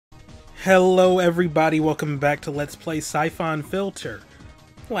Hello everybody, welcome back to Let's Play Syphon Filter.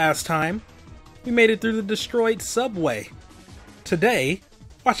 Last time, we made it through the destroyed subway. Today,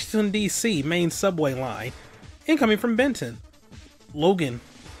 Washington DC main subway line, incoming from Benton. Logan,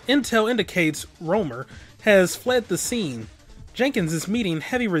 intel indicates Romer has fled the scene. Jenkins is meeting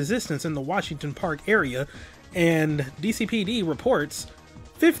heavy resistance in the Washington Park area, and DCPD reports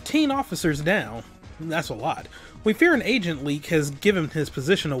 15 officers down. That's a lot. We fear an agent leak has given his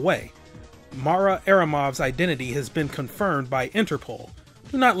position away. Mara Aramov's identity has been confirmed by Interpol.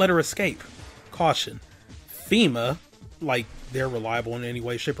 Do not let her escape. Caution. FEMA, like they're reliable in any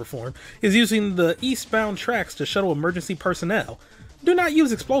way, shape, or form, is using the eastbound tracks to shuttle emergency personnel. Do not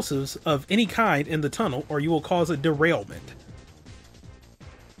use explosives of any kind in the tunnel or you will cause a derailment.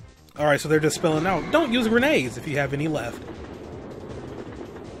 Alright, so they're just spilling out. Don't use grenades if you have any left.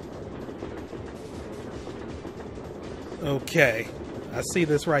 Okay, I see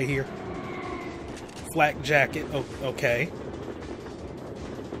this right here. Flak jacket. Oh, okay.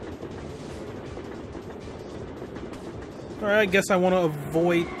 Alright, I guess I want to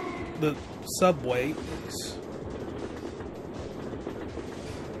avoid the subway.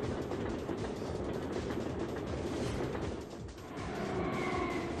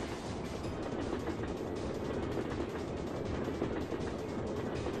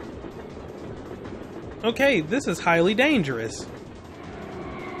 Okay, this is highly dangerous.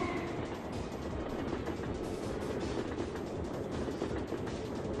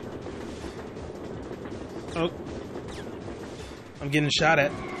 Oh, I'm getting shot at.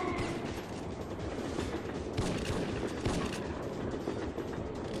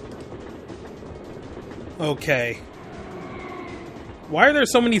 Okay. Why are there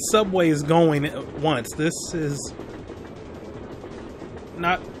so many subways going at once? This is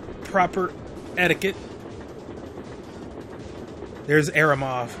not proper etiquette. There's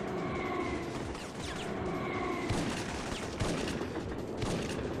Aramov.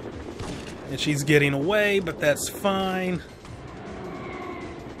 And she's getting away, but that's fine.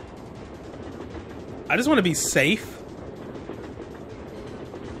 I just want to be safe.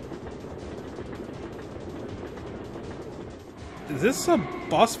 Is this a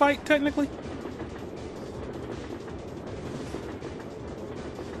boss fight, technically?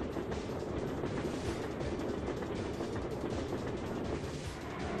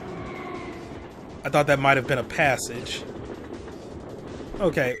 I thought that might have been a passage.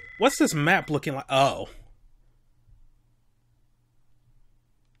 Okay, what's this map looking like? Oh.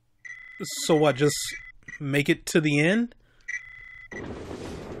 So what, just make it to the end? And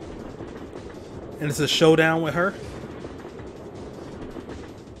it's a showdown with her?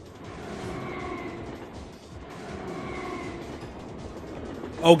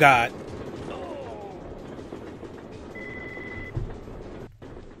 Oh god.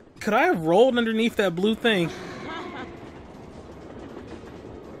 Could I have rolled underneath that blue thing?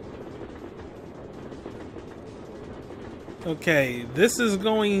 Okay, this is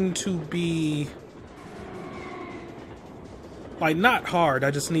going to be like not hard. I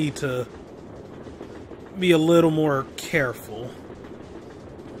just need to be a little more careful.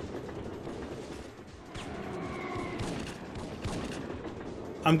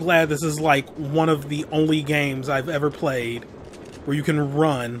 I'm glad this is like one of the only games I've ever played where you can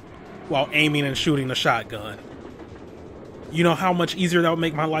run while aiming and shooting a shotgun. You know how much easier that would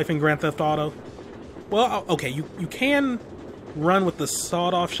make my life in Grand Theft Auto? Well, okay, you can run with the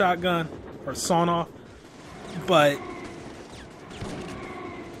sawed-off shotgun, or sawn-off, but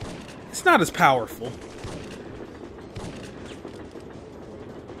it's not as powerful.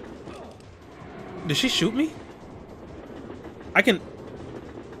 Did she shoot me? I can...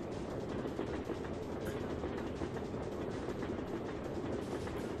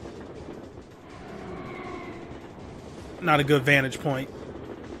 Not a good vantage point.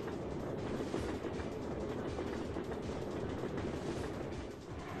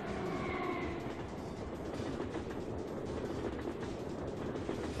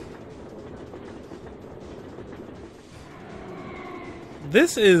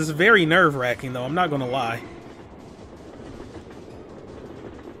 This is very nerve-wracking, though, I'm not gonna lie.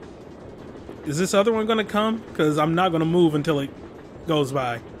 Is this other one gonna come? Because I'm not gonna move until it goes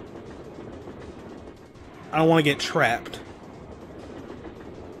by. I don't want to get trapped.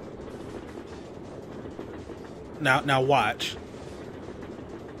 Now watch.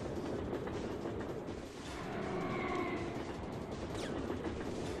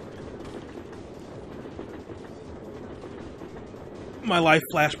 My life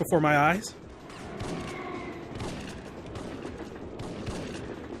flashed before my eyes.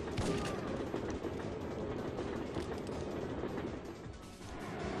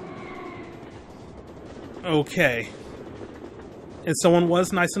 Okay. And someone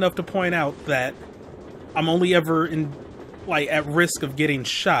was nice enough to point out that I'm only ever at risk of getting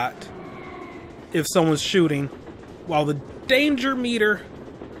shot if someone's shooting while the danger meter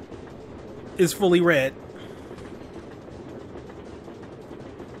is fully red.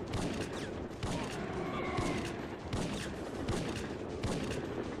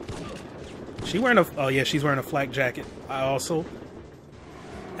 She wearing a... Oh yeah, she's wearing a flak jacket. I also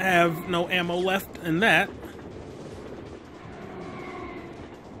have no ammo left in that.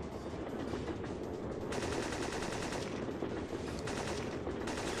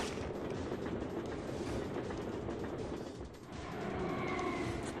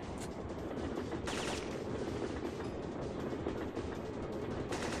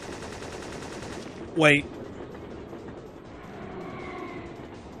 Wait.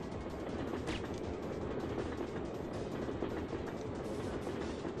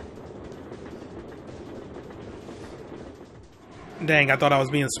 Dang, I thought I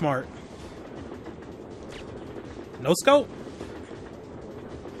was being smart. No scope.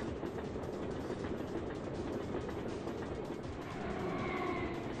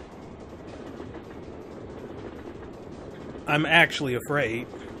 I'm actually afraid.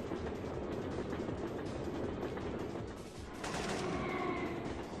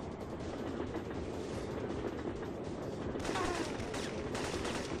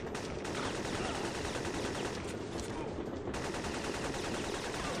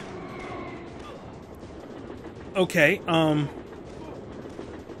 Okay,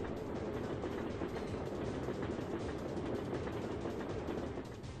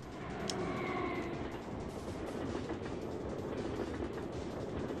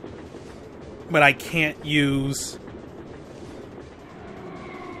 but I can't use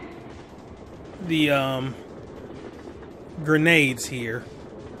the, grenades here,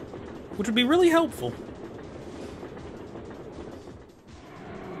 which would be really helpful.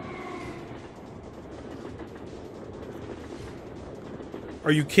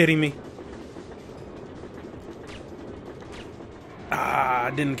 Are you kidding me?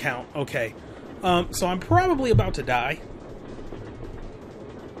 Ah, didn't count. Okay. So I'm probably about to die.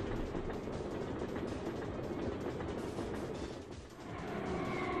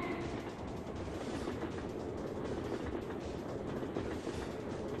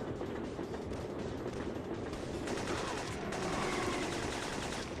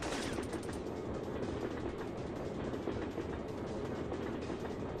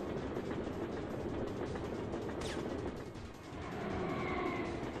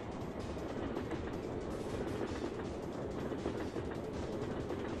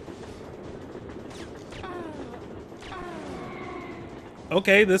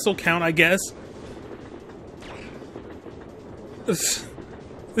 Okay, this'll count, I guess. This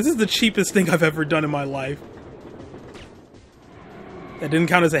is the cheapest thing I've ever done in my life. That didn't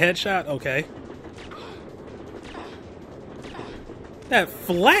count as a headshot? Okay. That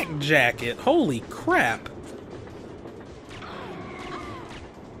flak jacket, holy crap.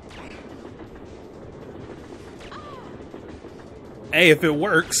 Hey, if it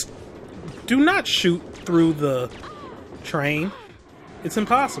works, do not shoot through the train. It's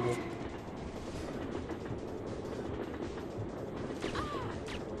impossible.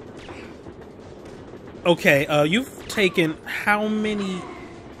 Okay, you've taken how many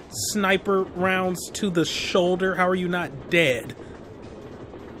sniper rounds to the shoulder? How are you not dead?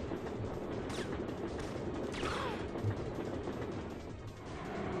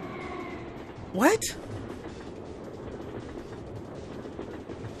 What?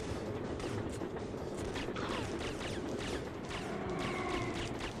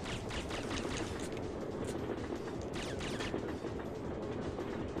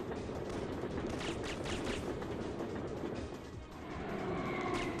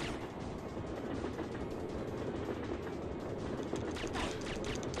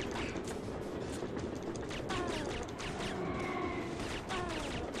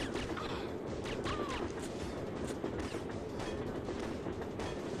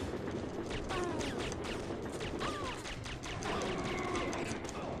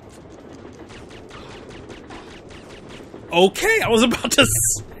 Okay, I was about to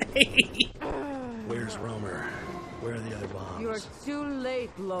say. Where's Romer? Where are the other bombs? You're too late,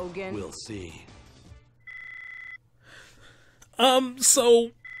 Logan. We'll see.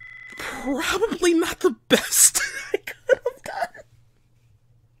 So probably not the best I could have done.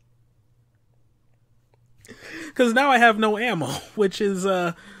 Because now I have no ammo, which is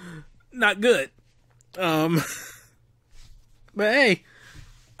not good. But hey,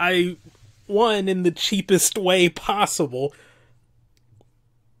 I won in the cheapest way possible.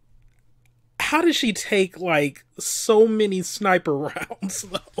 how did she take, like, so many sniper rounds,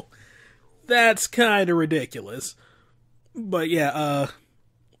 though? That's kind of ridiculous. But yeah,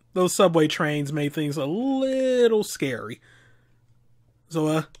 those subway trains made things a little scary.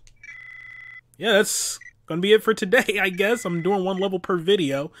 So, yeah, that's gonna be it for today, I guess. I'm doing one level per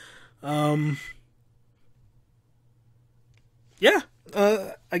video. Yeah,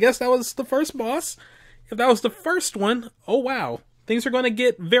 I guess that was the first boss. If that was the first one, oh wow, things are gonna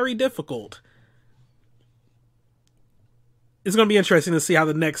get very difficult. It's going to be interesting to see how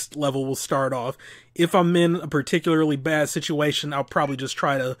the next level will start off. If I'm in a particularly bad situation, I'll probably just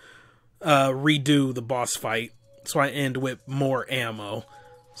try to redo the boss fight so I end with more ammo.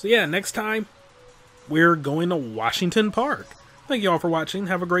 So yeah, next time, we're going to Washington Park. Thank you all for watching.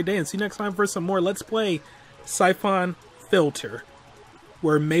 Have a great day, and see you next time for some more Let's Play Syphon Filter,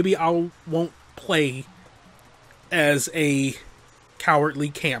 where maybe I won't play as a cowardly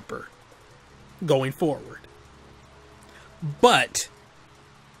camper going forward. But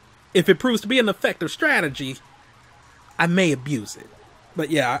if it proves to be an effective strategy, I may abuse it.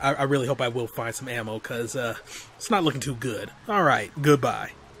 But yeah, I really hope I will find some ammo, because it's not looking too good. Alright,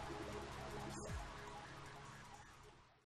 goodbye.